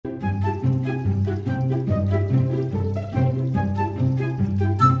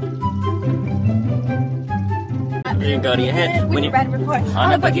you go to your head. When you read a report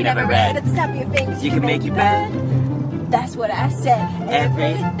on a book you never read. At the snap of your fingers, you can make you bad. That's what I said.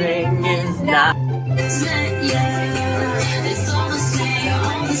 Everything is not. It's not yet. It's all the same,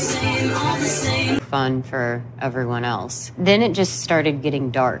 all the same, all the same. Fun for everyone else. Then it just started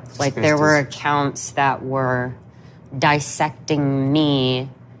getting dark. Like there were accounts that were dissecting me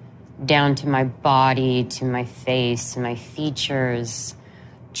down to my body, to my face, to my features,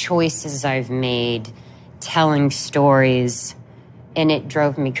 choices I've made, telling stories. And it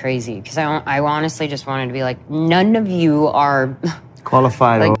drove me crazy because I honestly just wanted to be like, none of you are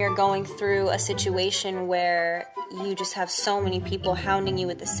qualified. Like you're going through a situation where you just have so many people hounding you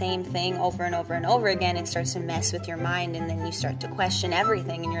with the same thing over and over and over again. It starts to mess with your mind, and then you start to question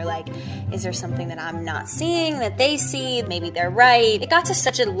everything, and you're like, is there something that I'm not seeing that they see? Maybe they're right. It got to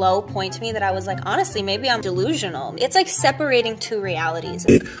such a low point to me that I was like, honestly, maybe I'm delusional. It's like separating two realities.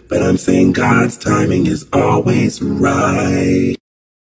 But I'm saying God's timing is always right.